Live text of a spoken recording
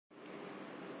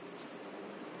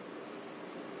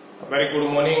Very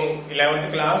good morning,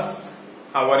 11th class.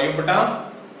 How are you, beta?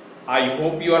 I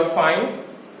hope you are fine.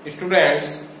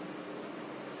 Students,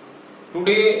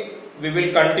 today we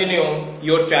will continue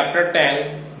your chapter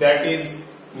 10, that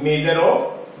is measure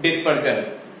of dispersion.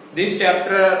 This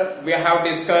chapter we have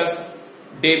discussed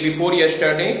day before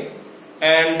yesterday,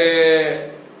 and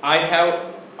I have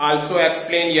also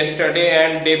explained yesterday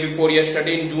and day before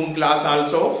yesterday in June class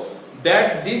also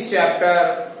that this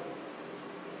chapter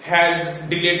has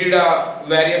deleted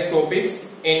various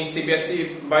topics in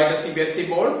CBSE by the CBSE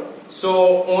board.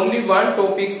 So only one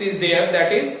topic is there,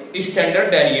 that is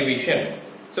standard deviation.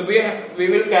 So we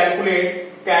will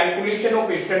calculate calculation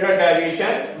of standard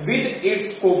deviation with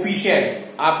its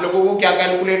coefficient. आप लोगों को क्या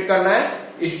calculate करना है?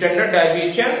 Standard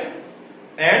deviation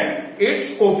and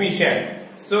its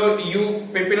coefficient. So you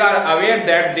people are aware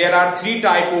that there are three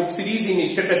type of series in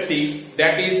statistics,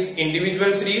 that is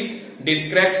individual series,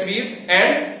 discrete series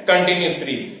and continuous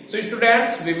series. So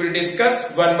students, we will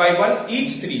discuss one by one each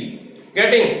series.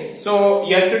 Getting? So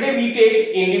yesterday we take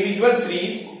individual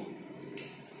series.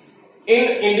 In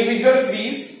individual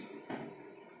series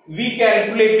we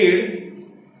calculated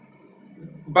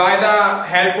by the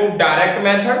help of direct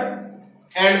method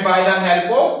and by the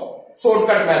help of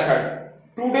shortcut method.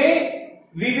 Today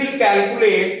we will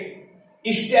calculate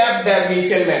step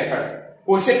deviation method.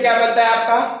 Question क्या बनता है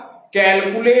आपका?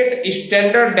 Calculate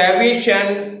standard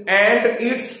deviation and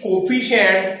its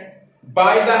coefficient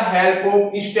by the help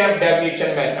of step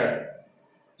deviation method.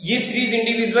 ये series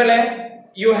individual है.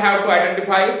 You have to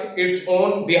identify its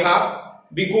own behalf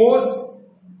because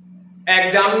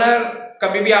examiner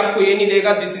कभी भी आपको ये नहीं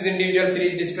देगा this is individual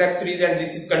series, discrete series and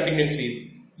this is continuous series.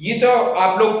 ये तो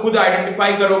आप लोग खुद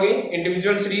आइडेंटिफाई करोगे.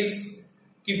 इंडिविजुअल सीरीज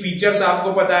की फीचर्स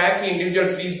आपको पता है कि इंडिविजुअल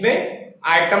सीरीज में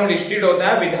आइटम लिस्टेड होता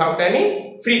है विदाउट एनी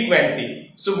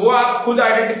फ्रीक्वेंसी. सो वो आप खुद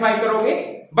आइडेंटिफाई करोगे,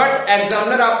 बट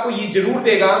एग्जामिनर आपको ये जरूर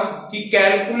देगा कि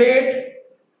calculate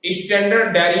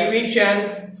standard derivation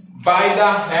by the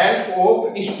help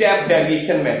of step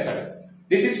deviation method.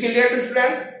 This is clear to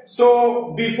student? So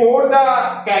before the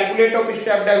calculate of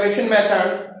step deviation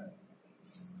method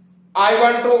I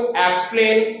want to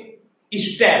explain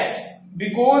steps,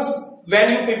 because when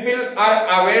you people are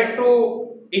aware to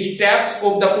steps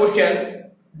of the question,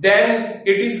 then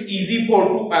it is easy for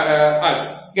us.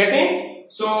 Getting?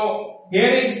 So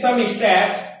here is some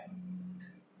steps.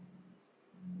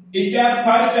 Step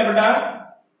first, beta,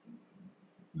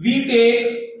 we take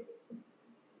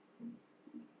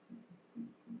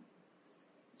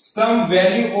some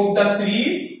value of the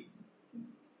series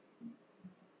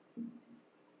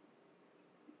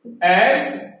as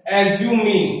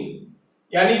assuming,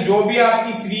 यानी जो भी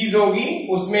आपकी series होगी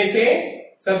उसमें से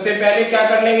सबसे पहले क्या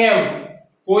कर लेंगे, हम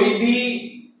कोई भी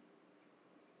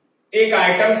एक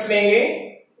आइटम्स लेंगे,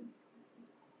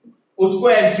 उसको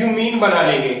एज्यूमीन बना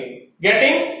लेंगे.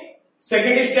 गेटिंग?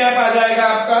 सेकेंड स्टेप आ जाएगा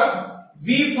आपका,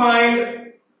 वी फाइंड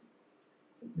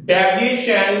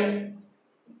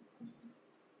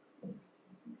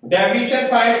डेविएशन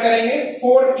फाइंड करेंगे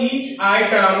for each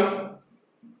item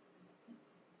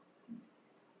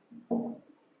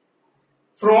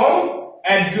from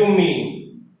एज्यूमीन.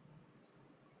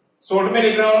 Short में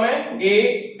लिख रहा हूं मैं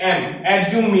AM,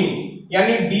 एज्यूमीन,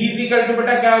 यानी D इज इक्वल टू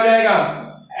बेटा क्या हो जाएगा,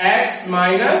 X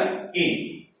माइनस A.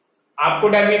 आपको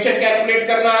डेविएशन कैलकुलेट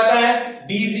करना आता है, D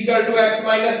is equal to X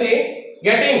minus A.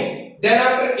 Getting? Then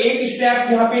after एक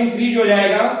स्टेप यहां पे इंक्रीज हो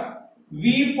जाएगा,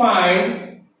 वी फाइंड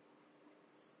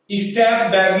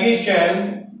स्टेप डेविएशन.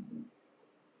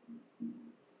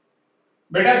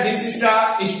 बेटा this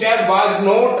step was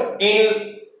not in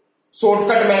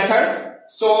shortcut method,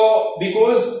 so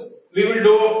because we will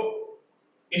do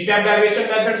step deviation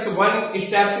method, so one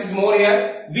step is more here.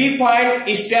 We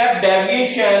find step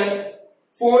deviation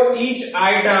for each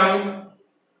item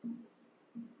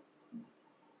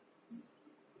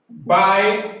by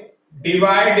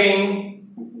dividing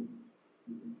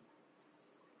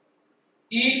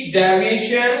each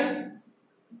deviation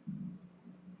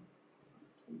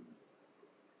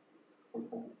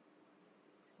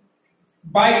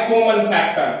by common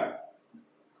factor.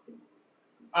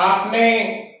 आपने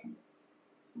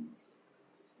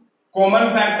common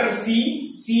factor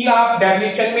C आप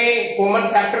deviation में common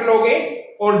factor लोगे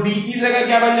और D की जगह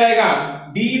क्या बन जाएगा,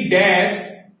 D dash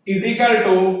is equal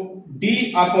to D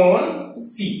upon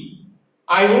C.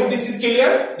 I hope this is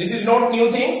clear. This is not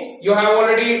new things, you have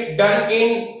already done in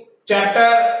chapter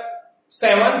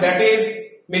 7, that is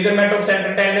measurement of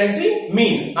central tendency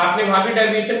mean. आपने वहां भी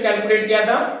deviation calculate किया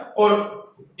था और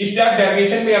step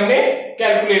deviation भी हमने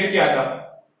calculate किया था.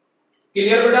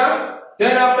 क्लियर बेटा?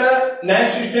 Then after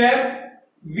next step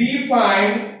we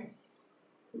find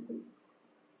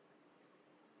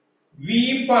we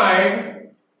find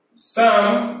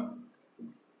some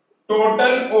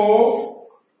total of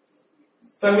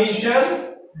summation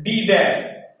d dash,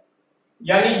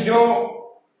 यानी जो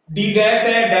d dash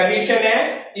है डेविएशन है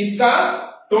इसका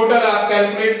टोटल आप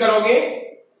कैलकुलेट करोगे।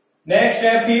 नेक्स्ट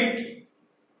है fifth,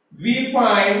 we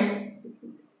find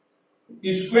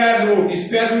square root.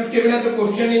 Square root के बिना तो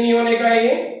क्वेश्चन ही नहीं होने का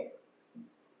ये,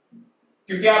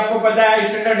 क्योंकि आपको पता है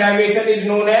standard deviation is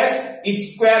known as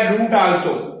square root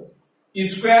also.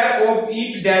 Square of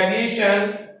each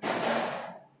deviation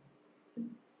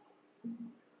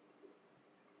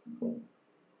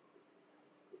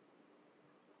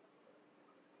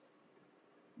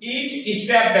each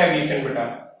step deviation बेटा,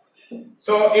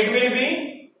 so it will be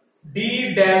d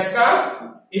dash का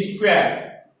स्क्वायर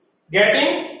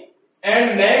getting।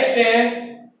 and next है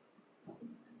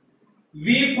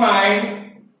we find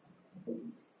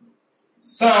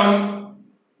some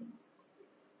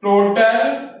total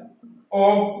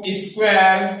of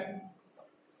square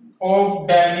of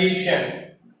deviation,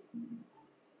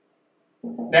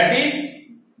 that is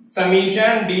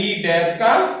summation d dash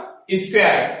का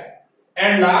square.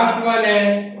 And last one है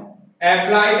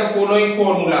apply the following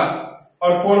formula,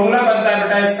 और formula बनता है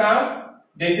बेटा इसका,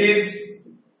 this is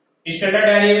standard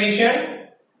derivation,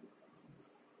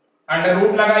 under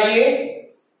root लगाइए,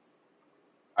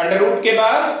 under root के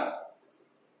बाद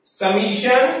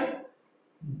समीशन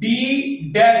डी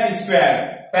डैश स्क्वायर।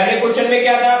 पहले क्वेश्चन में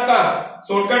क्या था आपका,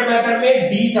 शॉर्टकट मेथड में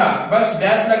डी था, बस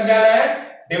डैश लग जाना है,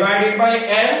 divided by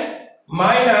N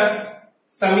minus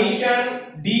summation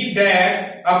D dash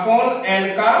upon N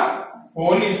का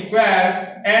whole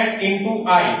square and into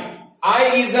I.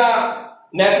 I is a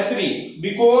necessary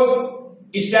because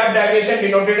step deviation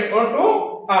denoted onto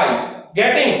I,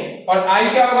 getting. और आई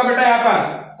क्या होगा बेटा यहाँ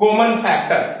पर, कॉमन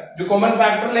फैक्टर, जो कॉमन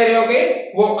फैक्टर ले रहे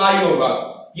होगे वो आई होगा।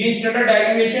 ये स्टैंडर्ड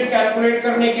डेविएशन कैलकुलेट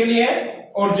करने के लिए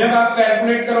है। और जब आप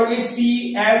कैलकुलेट करोगे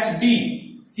CSD,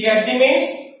 CSD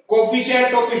means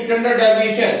coefficient of standard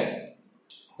deviation,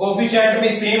 coefficient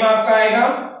में सेम आपका आएगा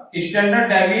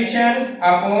standard deviation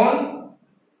upon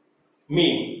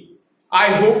mean. I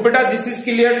hope बेटा this is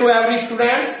clear to every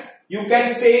students. You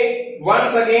can say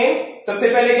once again. सबसे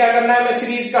पहले क्या करना है हमें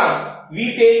सीरीज का, we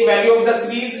take value of the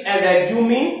series as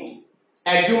एज्यूमीन,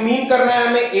 एज्यूमीन करना है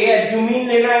हमें, ए एज्यूमीन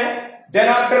लेना है। Then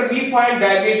after we find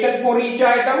deviation for each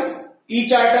items,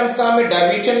 each items का हमें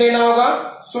डेविएशन लेना होगा।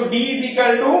 सो D is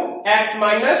equal to x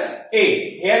minus A,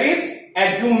 here is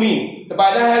assume। So by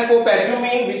the help of assume,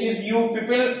 which is you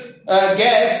people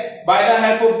guess, by the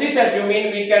help of this assume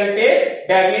we can take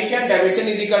deviation, deviation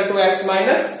is equal to x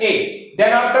minus a।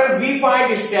 then after we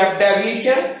find step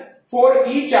deviation for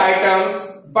each items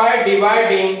by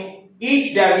dividing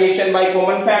each deviation by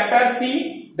common factor c,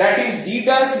 that is d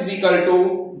dash is equal to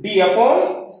d upon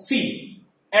c।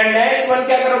 and next one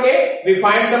क्या करोगे, we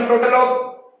find some total of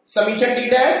summation d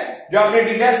dash, जो आपने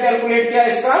d dash calculate किया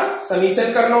इसका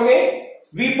summation कर लोगे।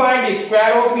 We find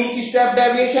square of each step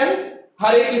deviation,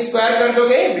 हर एक square कर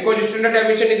दोगे because standard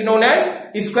deviation is known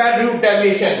as square root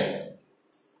deviation.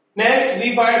 Next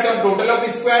we find sum total of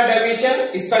square deviation,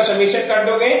 इसका समीशन कर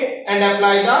दोगे एंड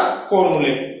अप्लाई द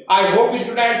फॉर्मूले। आई होप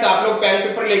स्टूडेंट्स आप लोग pen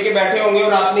paper लेके बैठे होंगे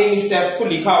और आपने इन स्टेप्स को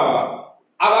लिखा होगा।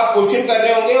 अब आप क्वेश्चन कर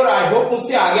रहे होंगे और आई होप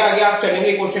मुझसे आगे आगे आप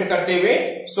चलेंगे क्वेश्चन करते हुए।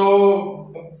 So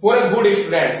for a good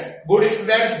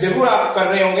students जरूर आप कर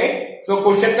रहे होंगे। सो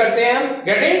क्वेश्चन करते हैं हम,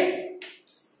 गेटिंग।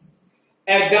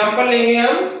 एग्जाम्पल लेंगे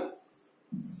हम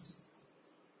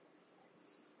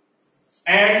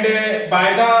and by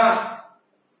the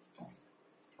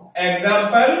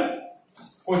example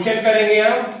question करेंगे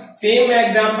हम। सेम मैं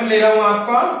एग्जाम्पल ले रहा हूं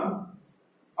आपका,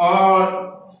 और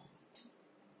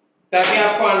ताकि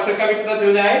आपको आंसर का भी पता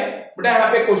चल जाए। बेटा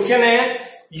यहाँ पे क्वेश्चन है,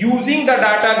 using the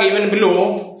data given below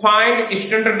find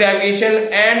standard deviation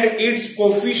and it's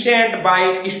coefficient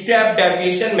by step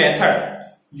deviation method.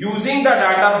 Using the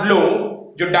data below,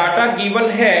 जो डाटा गिवन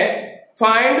है,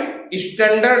 find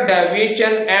standard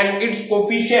deviation and it's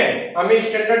coefficient, हमें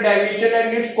standard deviation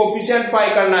and it's coefficient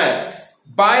find करना है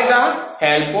by the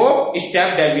help of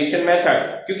step deviation method.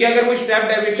 क्योंकि अगर वो step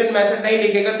deviation method नहीं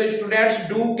लिखेगा तो students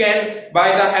do can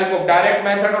by the help of direct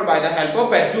method और by the help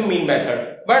of assuming method.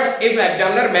 But if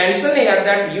examiner mention here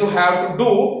that you have to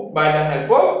do by the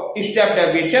help of step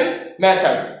deviation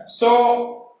method.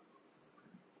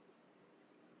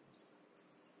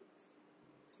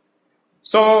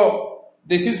 So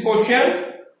this is question,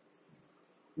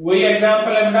 वही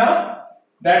example है बेटा,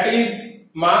 that is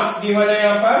marks given है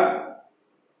यहाँ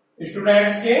पर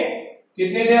students के।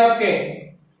 कितने थे आपके,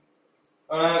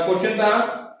 क्वेश्चन था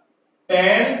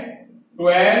 10,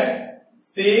 12,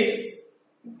 6,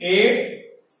 8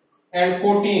 एंड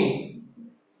 14।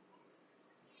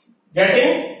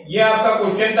 गेटिंग? ये आपका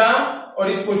क्वेश्चन था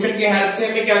और इस क्वेश्चन की हेल्प से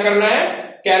हमें क्या करना है,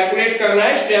 कैलकुलेट करना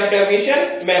है step deviation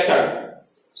method.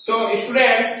 So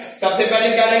students, सबसे पहले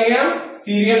क्या लेंगे हम,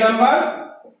 सीरियल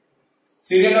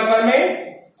नंबर में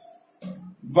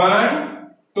 1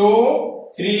 2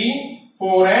 3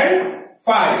 4 एंड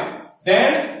 5,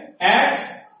 देन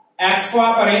एक्स को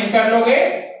आप अरेंज कर लोगे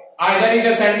आइदर इन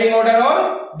असेंडिंग ऑर्डर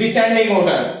और descending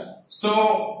order. So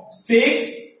 6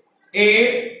 8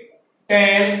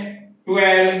 10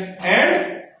 12 and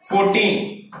 14।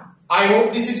 I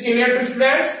hope this is clear to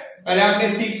students. पहले आपने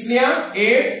 6 लिया,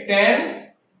 8 10,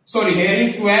 सॉरी हियर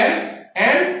इज 12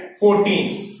 एंड 14।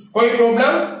 कोई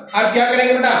प्रॉब्लम? अब क्या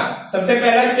करेंगे बेटा, सबसे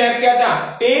पहला स्टेप क्या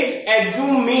था, टेक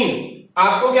एज्यूम मीन।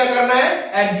 आपको क्या करना है,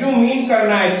 एज्यूम मीन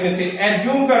करना है, इसमें से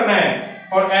एज्यूम करना है,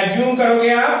 और एज्यूम करोगे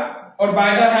आप, और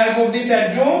by the help of this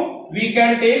assume we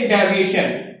can take deviation.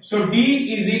 So d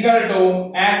is equal to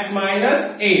x minus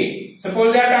a। Suppose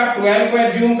that आप 12 को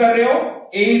एज्यूम कर रहे हो,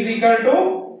 a is equal to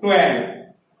 12।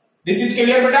 This is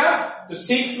clear बेटा? तो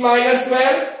 6 माइनस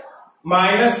 12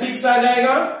 माइनस 6 आ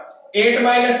जाएगा, 8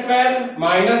 minus 12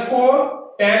 minus 4,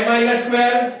 10 minus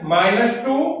 12 minus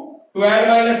 2, 12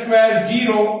 minus 12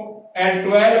 0, and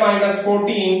 12 minus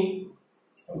 14,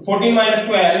 14 minus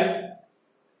 12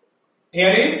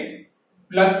 here is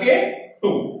plus के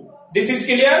 2। This is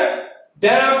clear?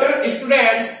 Then after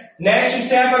students, next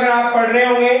step अगर आप पढ़ रहे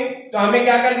होंगे तो हमें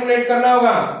क्या कैलकुलेट करना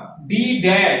होगा, d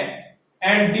dash,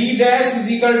 and d dash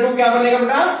is equal to क्या बनेगा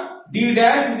बेटा, d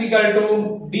dash is equal to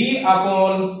d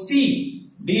upon c।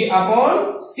 d upon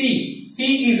c, c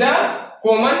is a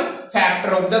common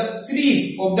factor of the series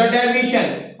of the deviation.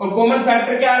 और common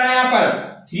factor क्या आ रहा है यहाँ पर,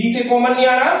 3 से कॉमन नहीं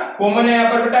आ रहा, कॉमन है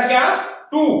यहाँ पर बेटा क्या,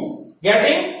 2।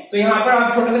 गेटिंग? तो यहां पर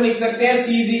आप छोटे से लिख सकते हैं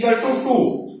c इज इक्वल टू 2।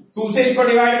 2 से इसको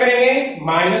डिवाइड करेंगे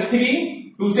 -3,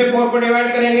 2 से 4 को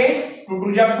डिवाइड करेंगे 2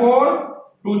 2 जा 4,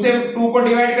 2 से 2 को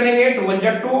डिवाइड करेंगे 2 1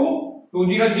 जा 2, 2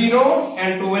 0 0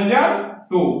 एंड 2 1 जा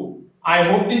 2। I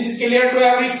hope this is clear to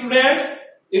every students.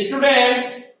 Students,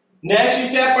 next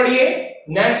step पढ़िए।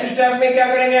 नेक्स्ट स्टेप में क्या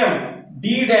करेंगे हम, d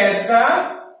डैश का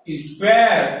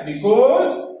square, because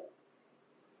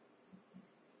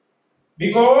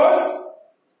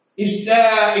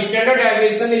standard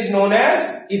deviation is known as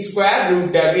square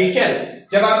root deviation.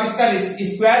 जब आप इसका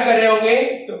स्क्वायर कर रहे होंगे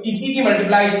तो इसी की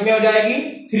मल्टीप्लाई इसमें हो जाएगी,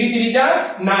 3 3 जा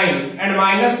 9, एंड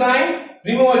माइनस साइन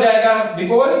रिमूव हो जाएगा,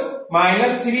 because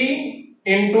 -3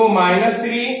 into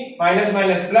 -3 minus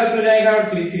minus plus हो जाएगा, और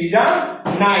 3 3 जा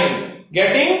 9।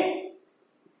 Getting?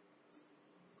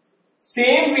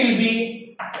 Same will be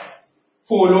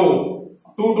follow,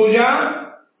 2 2 जा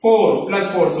 4 प्लस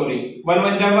 4, सॉरी 1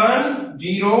 1 जा 1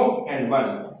 0 and 1।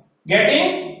 Getting?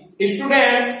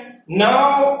 Students, now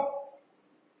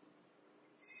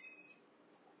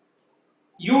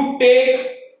you take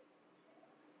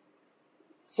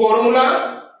formula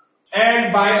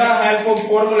and by the help of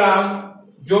formula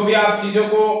जो भी आप चीजों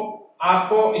को,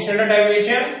 आपको स्टैंडर्ड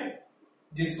डेविएशन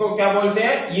जिसको क्या बोलते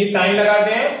हैं, ये साइन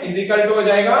लगाते हैं, इज इक्वल टू हो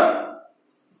जाएगा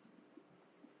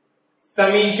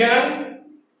समीशन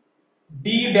d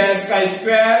डैश का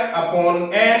square upon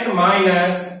n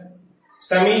minus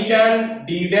summation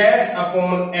d dash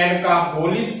upon n का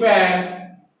whole square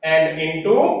and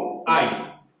into i।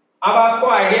 अब आपको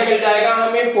आइडिया मिल जाएगा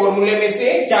हमें फॉर्मूले में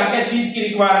से क्या क्या चीज की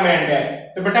रिक्वायरमेंट है।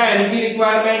 तो बेटा n की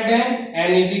रिक्वायरमेंट है,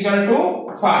 n is equal to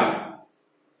 5।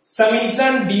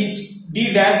 Summation d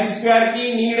dash square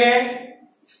की नीड है,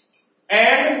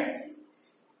 and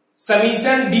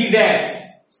summation d dash.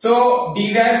 So d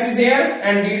dash is here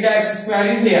and d dash square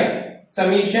is here.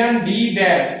 Summation d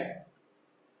dash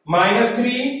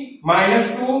 -3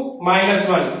 -2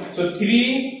 -1. So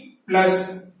 3 plus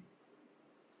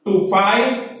 2 5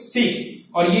 6,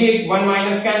 और ये 1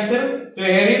 minus cancel, तो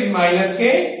here is minus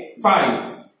के 5,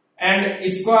 and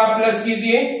इसको आप plus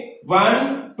कीजिए 1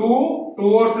 2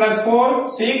 2 और प्लस 4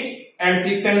 6, एंड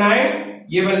 6 एंड 9,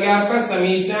 ये बन गया आपका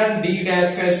समीशन d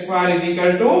डैश का square is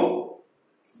equal to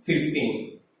 15।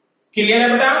 Clear है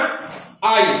बेटा?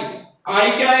 आई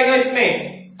क्या आएगा इसमें,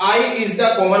 I is the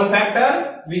common factor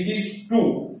which is 2.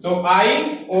 So I,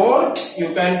 or you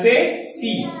can say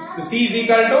C. So C is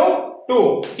equal to 2.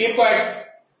 Keep quiet.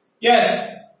 Yes.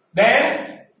 Then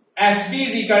SP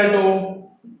is equal to,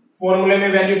 फॉर्मूले में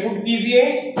value put कीजिए,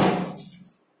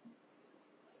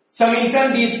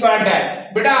 summation D square dash.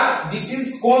 बेटा this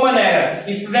is common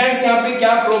error. Students यहाँ पे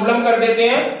क्या problem कर देते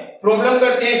हैं, प्रॉब्लम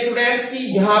करते हैं स्टूडेंट्स की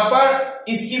यहां पर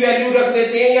इसकी वैल्यू रख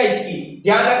देते हैं या इसकी।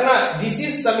 ध्यान रखना, this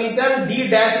is summation D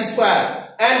dash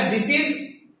square and this is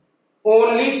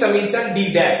only summation D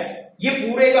dash. ये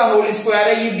पूरे का होल स्क्वायर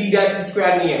है, ये डी डैश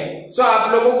स्क्वायर नहीं है। सो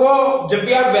आप लोगों को जब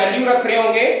भी आप वैल्यू रख रहे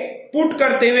होंगे पुट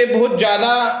करते हुए बहुत ज्यादा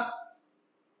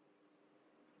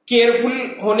केयरफुल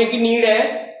होने की नीड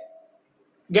है।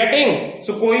 गेटिंग?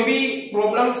 सो कोई भी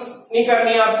प्रॉब्लम्स नहीं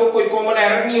करनी है आपको, कोई कॉमन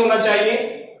एरर नहीं होना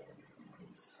चाहिए।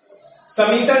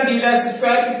 समीशन डी डैश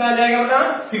स्क्वायर कितना आ जाएगा बेटा?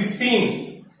 15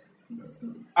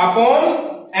 अपॉन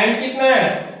एन कितना है?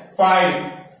 5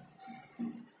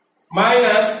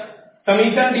 minus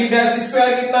summation D dash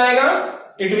square कितना आएगा?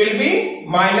 It will be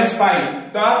 -5।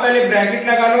 तो आप पहले ब्रैकेट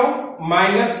लगा लो,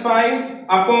 -5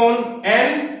 अपॉन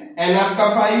एन, एन आपका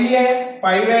 5 ही है,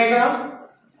 5 रहेगा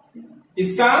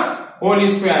इसका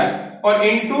होल स्क्वायर, और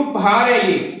इनटू बाहर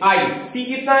है ये आई, सी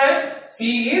कितना है?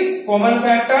 सी is common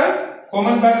factor.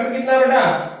 Common factor कितना बेटा?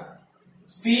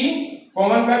 सी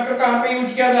कॉमन फैक्टर कहां पे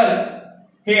यूज किया था?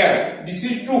 हेयर, दिस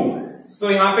इज 2, सो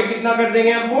यहां पे कितना कर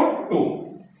देंगे हम पुट? 2।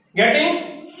 गेटिंग?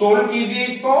 सोल्व कीजिए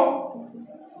इसको।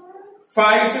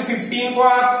 5 से 15 को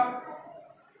आप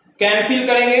कैंसिल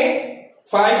करेंगे,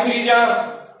 5 3 जा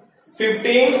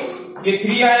 15, ये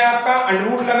 3 आया आपका,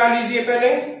 अंडर लगा लीजिए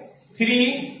पहले,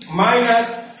 3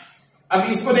 माइनस, अब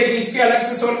इसको देखिए इसके अलग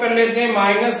से सोल्व कर लेते हैं,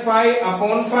 -5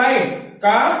 अपॉन 5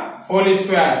 का होल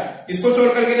स्क्वायर। इसको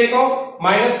सोल्व करके देखो,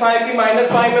 -5 की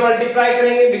 -5 में मल्टीप्लाई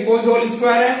करेंगे बिकॉज होल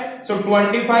स्क्वायर है, सो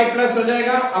 25 प्लस हो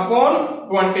जाएगा अपॉन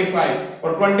 25,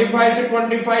 और 25 से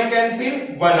 25 कैंसिल,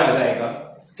 1 आ जाएगा।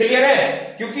 क्लियर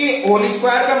है? क्योंकि होल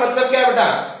स्क्वायर का मतलब क्या है बेटा?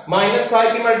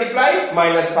 -5 की मल्टीप्लाई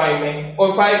 -5 में,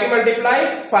 और 5 की मल्टीप्लाई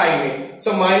 5 में,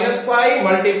 सो -5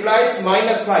 मल्टीप्लाइज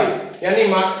 -5, यानी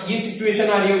ये सिचुएशन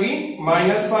आ रही होगी,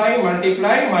 -5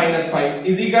 multiply -5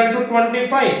 is equal to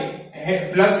 25,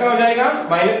 plus का हो जाएगा,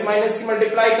 माइनस माइनस की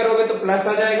मल्टीप्लाई करोगे तो प्लस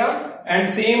आ जाएगा,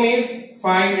 and same is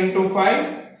 5 into 5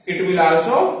 it will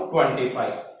also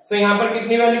 25। सो यहां पर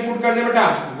कितनी वैल्यू पुट कर दे बेटा?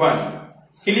 1।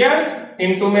 क्लियर?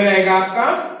 इनटू में रहेगा आपका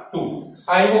 2।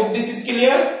 I hope this is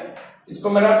clear. इसको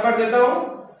मैं रफ कर देता हूं।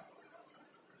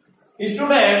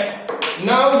 Students,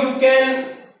 now you can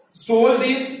solve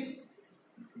this.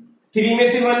 3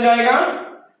 में से 1 जाएगा,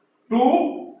 2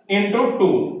 इंटू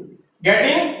 2।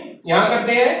 गेटिंग? यहां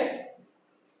करते हैं।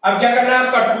 अब क्या करना है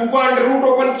आपका? 2 का अंडर रूट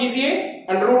ओपन कीजिए,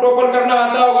 अंडर रूट ओपन करना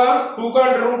आता होगा, 2 का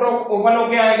अंडर रूट ओपन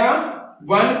होके आएगा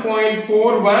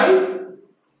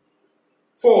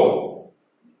 1.414।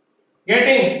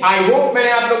 गेटिंग? आई होप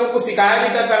मैंने आप लोगों को सिखाया भी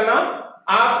था करना।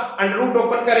 आप अंडर रूट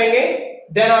ओपन करेंगे,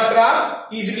 देन आफ्टर आप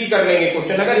इजिली कर लेंगे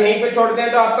क्वेश्चन। अगर यहीं पे छोड़ते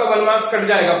हैं तो आपका 1 मार्क्स कट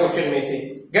जाएगा क्वेश्चन में से।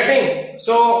 गेटिंग?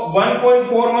 सो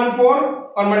 1.414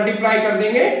 और मल्टीप्लाई कर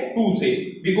देंगे 2 से,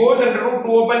 बिकॉज अंडर रूट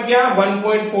 2 ओपन किया,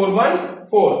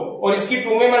 1.414, और इसकी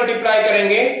 2 में मल्टीप्लाई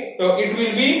करेंगे तो इट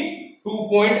विल बी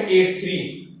 2.83।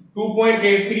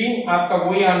 2.83 आपका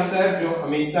वही आंसर जो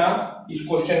हमेशा इस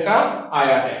क्वेश्चन का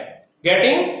आया है।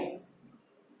 गेटिंग?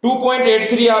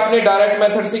 2.83 आपने डायरेक्ट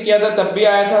मेथड से किया था तब भी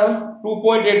आया था,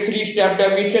 2.83 स्टेप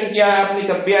डेविएशन किया है आपने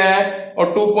तब भी आया है,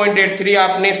 और 2.83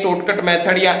 आपने शॉर्टकट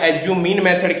मेथड या एज्यूम मीन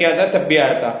मेथड किया था तब भी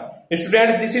आया था।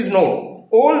 Students, this is note,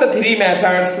 all the 3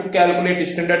 methods to calculate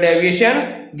standard deviation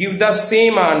give the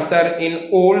same answer in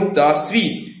all the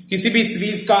series। किसी भी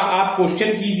सीरीज का आप क्वेश्चन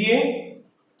कीजिए,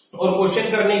 और क्वेश्चन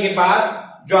करने के बाद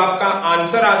जो आपका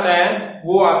आंसर आता है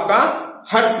वो आपका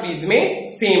हर सीरीज में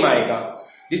सेम आएगा।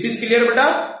 दिस इज क्लियर बेटा?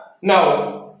 नाउ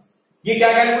ये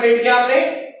क्या कैलकुलेट किया आपने?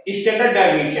 Standard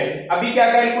deviation. अभी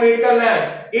क्या कैलकुलेट करना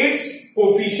है? It's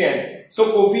coefficient. So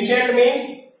coefficient means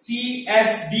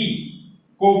CSD,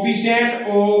 coefficient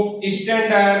of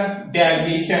standard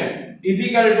deviation is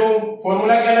equal to,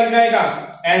 formula क्या लग जाएगा?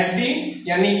 SD,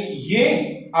 यानी ये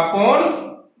अपॉन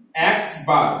x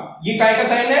बार। ये काय का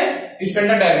साइन है?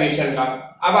 स्टैंडर्ड डेविएशन का।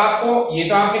 अब आपको ये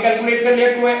तो आपने कैलकुलेट कर लिया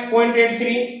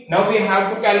 2.83, now we have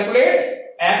to calculate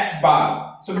x बार।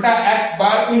 सो बेटा x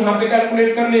बार को यहां पे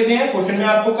कैलकुलेट कर लेते हैं, क्वेश्चन में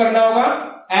आपको करना होगा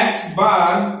x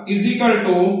bar is equal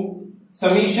to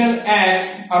summation x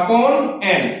upon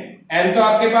n। n तो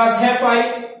आपके पास है 5,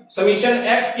 समीशन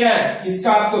x क्या है?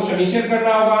 इसका आपको समीशन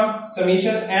करना होगा,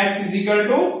 summation x is equal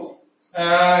to,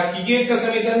 कीजिए इसका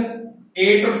समीशन,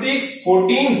 8 और 6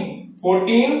 14,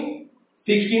 14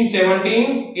 16 17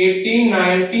 18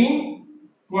 19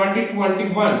 20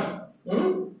 21।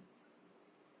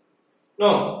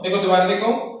 नो देखो दोबारा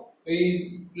देखो,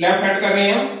 लेफ्ट हैंड कर रहे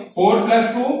हैं हम, 4 प्लस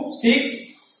 2 6,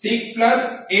 6 प्लस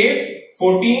 8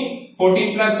 14, 14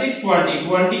 प्लस 6 20,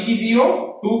 20 की 0,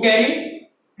 2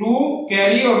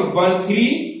 कैरी और 1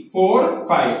 3 4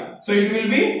 5, सो इट विल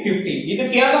बी 50। ये तो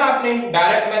किया था आपने,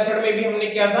 डायरेक्ट मेथड में भी हमने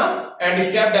किया था एंड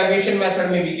स्टेप डेविएशन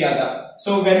मेथड में भी किया था।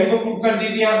 सो वैल्यू को पुट कर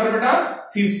दीजिए यहां पर बेटा,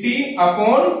 50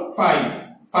 अपॉन 5,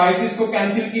 5 से इसको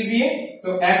कैंसिल कीजिए,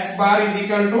 सो x bar is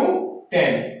equal to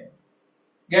 10।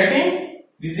 Getting?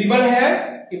 Visible है?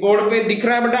 कीबोर्ड पे दिख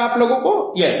रहा है बेटा आप लोगों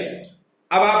को? यस।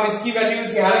 अब आप इसकी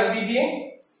वैल्यूज यहां रख दीजिए,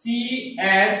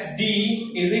 CSD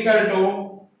is equal to,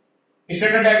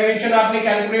 standard deviation आपने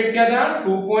कैलकुलेट किया था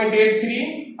 2.83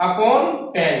 अपॉन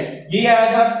 10, ये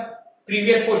आया था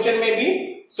प्रीवियस क्वेश्चन में भी।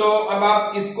 सो अब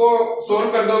आप इसको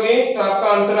सोल्व कर दोगे तो आपका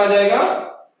आंसर आ जाएगा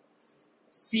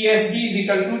CSD is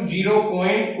equal to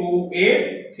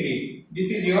 0.283।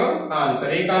 This is your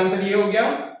answer. एक आंसर ये हो गया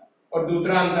और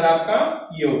दूसरा आंसर आपका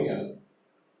ये हो गया।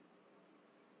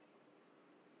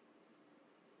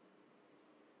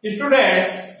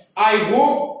 Students, I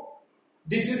hope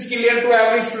this is clear to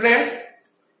every student.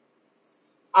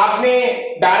 आपने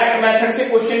डायरेक्ट मेथड से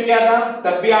क्वेश्चन किया था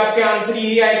तब भी आपके आंसर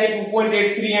यही आए थे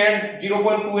 2.83 एंड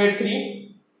 0.283।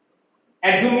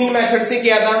 एज्यूमिंग मेथड से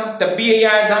किया था तब भी यही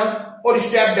आया था और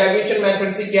स्टेप डेविएशन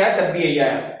मेथड से किया तब भी यही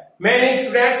आया। मैंने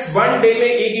स्टूडेंट्स वन डे में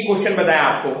एक ही क्वेश्चन बताया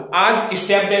आपको, आज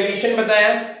स्टेप डेविएशन बताया।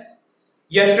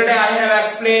 Yesterday I have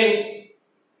explain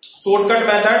shortcut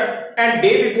method and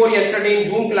day before yesterday in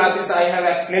June classes I have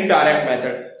explained direct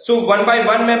method. So one by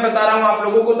one मैं बता रहा हूं आप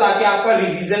लोगों को ताकि आपका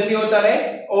रिवीजन भी होता रहे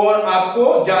और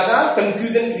आपको ज्यादा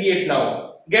कंफ्यूजन क्रिएट ना हो।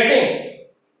 Getting?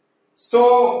 So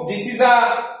this is a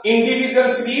individual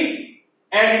series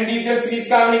and individual series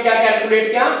का हमने क्या कैलकुलेट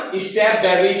किया? Step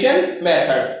deviation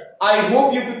method. I hope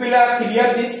you people are clear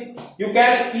this. You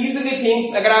can easily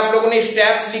think, अगर आप लोगों ने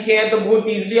स्टेप्स लिखे हैं तो बहुत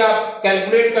इजीली आप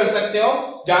कैलकुलेट कर सकते हो।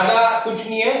 ज्यादा कुछ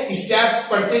नहीं है, स्टेप्स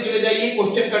पढ़ते चले जाइए,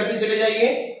 क्वेश्चन करते चले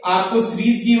जाइए, आपको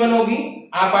सीरीज गिवन होगी,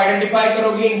 आप आइडेंटिफाई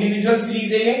करोगे इंडिविजुअल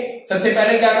सीरीज है ये। सबसे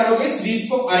पहले क्या करोगे, सीरीज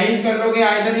को अरेंज कर लोगे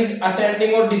आइदर इज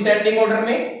असेंडिंग और डिसेंडिंग ऑर्डर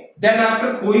में। देन आफ्टर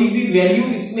कोई भी वैल्यू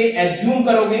इसमें एज्यूम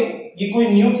करोगे, ये कोई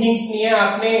न्यू थिंग्स नहीं है,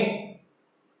 आपने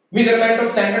measurement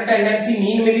of centre tendency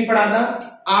mean में भी पढ़ा था।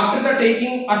 After the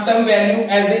taking a some value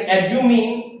as a assuming,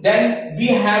 then we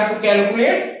have to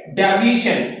calculate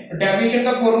deviation. Deviation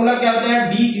का फॉर्मूला क्या होता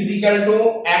है? d is equal to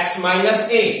x minus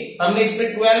ए। हमने इसमें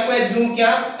 12 को एज्यूम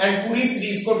किया एंड पूरी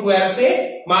सीरीज को 12 से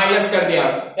माइनस कर दिया,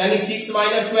 यानी 6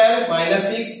 minus 12 minus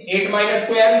 6, 8 minus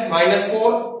 12 minus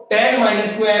 4, 10 minus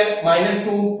 12 minus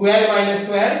 2, 12 minus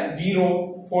 12 0,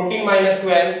 14 minus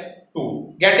 12 2।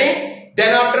 Getting?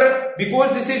 Then after because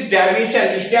this is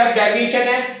deviation, step deviation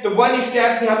है तो वन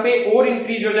स्टेप यहाँ पे और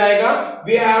इंक्रीज हो जाएगा।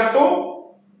 We have to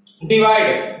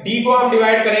divide, d को हम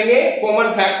डिवाइड करेंगे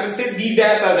कॉमन फैक्टर से, d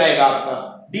डैश आ जाएगा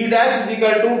आपका, d dash is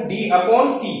equal to d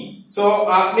upon c। सो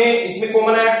आपने इसमें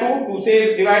कॉमन आया 2 से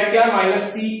डिवाइड किया, माइनस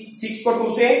c, 6 को 2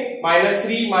 से, माइनस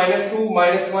 3 माइनस 2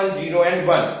 माइनस 1 0 एंड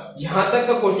 1। यहां तक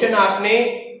का क्वेश्चन आपने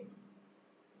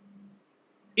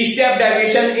स्टेप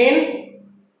डेविएशन इन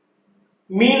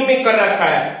मीन में कर रखा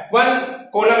है। वन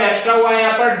कॉलम एक्स्ट्रा हुआ है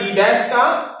यहाँ पर, d डैश का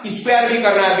स्क्वायर भी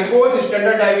करना है because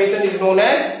standard deviation is known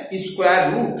as square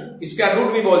root, square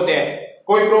root भी बोलते हैं।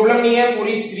 कोई प्रॉब्लम नहीं है,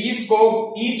 पूरी सीरीज को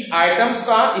ईच आइटम्स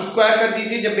का स्क्वायर कर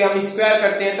दीजिए। जब भी हम स्क्वायर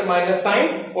करते हैं तो माइनस साइन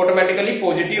ऑटोमेटिकली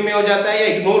पॉजिटिव में हो जाता है या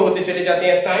इग्नोर होते चले जाते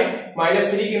हैं साइन।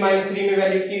 माइनस 3 की माइनस 3 में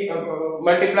वैल्यू की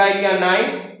मल्टीप्लाई किया 9,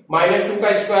 माइनस 2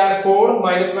 का स्क्वायर 4,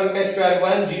 माइनस 1 का स्क्वायर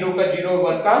 1, 0 का 0,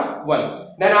 1 का 1।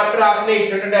 देन आफ्टर आपने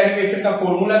स्टैंडर्ड डेरिवेशन का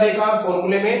फॉर्मूला देखा,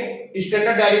 फॉर्मूले में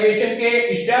स्टैंडर्ड डेरिवेशन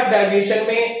के स्टेप डेरिवेशन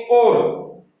में और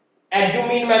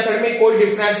एज्यूमिंग मेथड में कोई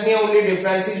डिफरेंस नहीं है, ओनली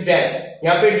डिफरेंस इज डैश।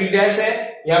 यहाँ पे डी डैश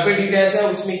है, यहाँ पे डी डैश है,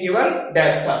 उसमें केवल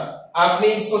डैश था। आपने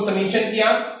इसको समीशन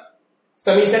किया,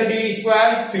 समीशन डी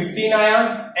स्क्वायर 15 आया,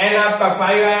 एन आपका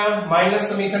 5 आया, minus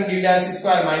summation D dash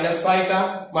square minus 5 था,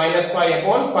 माइनस 5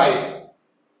 अपॉन 5।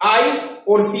 आई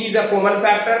और सी is a common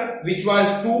factor which was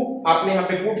 2, आपने यहाँ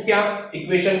पे पुट किया,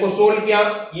 इक्वेशन को सोल्व किया,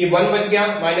 ये 1 बच गया,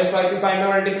 माइनस 5 के 5 में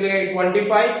मल्टीप्लाई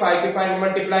 25, 5 के 5 में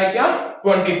मल्टीप्लाई किया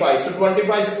 25, सो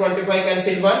 25 से 25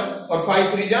 कैंसिल 1 और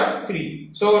 5 3 जा 3,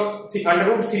 सो अंडर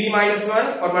रूट 3 माइनस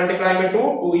 1 और मल्टीप्लाई में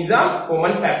 2 इज अ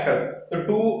कॉमन फैक्टर। तो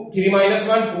 2 3 माइनस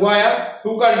 1 2 आया,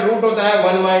 2 का अंडर रूट होता है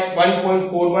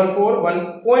 1.414,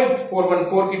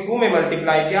 1.414 की 2 में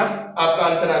मल्टीप्लाई किया, आपका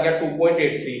आंसर आ गया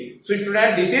 2.83। So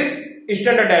student this is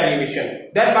standard deviation.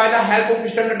 Then by the help of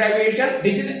standard deviation,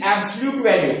 this is absolute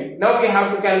value. Now we have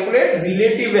to calculate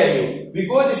relative value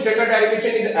because standard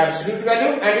deviation is absolute value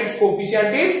and its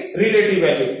coefficient is relative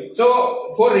value. So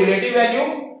for relative value,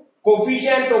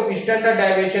 coefficient of standard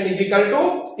deviation is equal to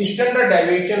standard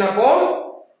deviation upon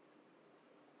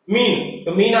mean.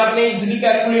 तो mean आपने easily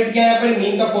calculate किया, यहाँ पर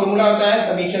mean का formula होता है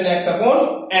summation x upon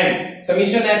N.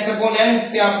 Summation x upon N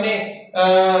से आपने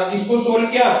इसको सोल्व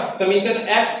किया, summation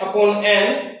x upon N,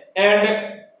 and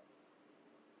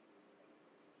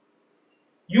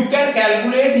you can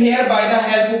calculate here by the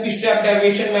help of step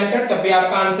deviation method. तब भी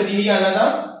आपका आंसर यही आना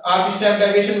था। आप स्टेप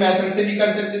डेविएशन मेथड से भी कर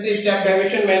सकते थे। स्टेप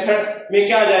डेविएशन मेथड में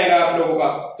क्या आ जाएगा आप लोगों का,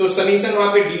 तो समीशन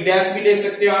वहां पे डी डैश भी ले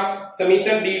सकते हो आप,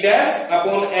 summation D dash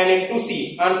upon N into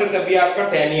सी, आंसर तब भी आपका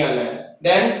 10 ही आना है।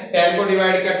 then 10 को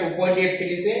डिवाइड किया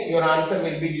 2.83 से, your answer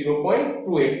will be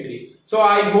 0.283. So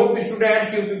I hope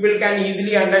students, you people can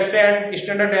easily understand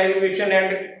standard derivation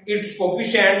and its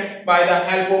coefficient by the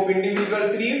help of individual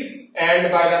series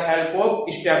and by the help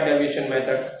of step derivation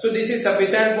method. So this is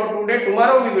sufficient for today.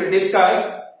 Tomorrow we will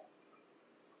discuss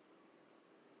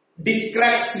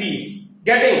discrete series.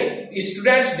 Getting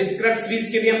students, discrete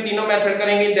series के भी हम तीनों method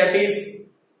करेंगे, that is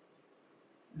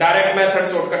direct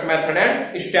method, shortcut method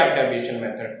and step derivation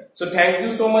method. So thank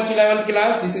you so much 11th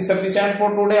class. This is sufficient for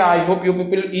today. I hope you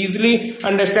people easily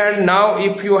understand. Now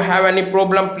if you have any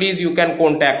problem, please you can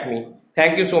contact me.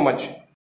 Thank you so much.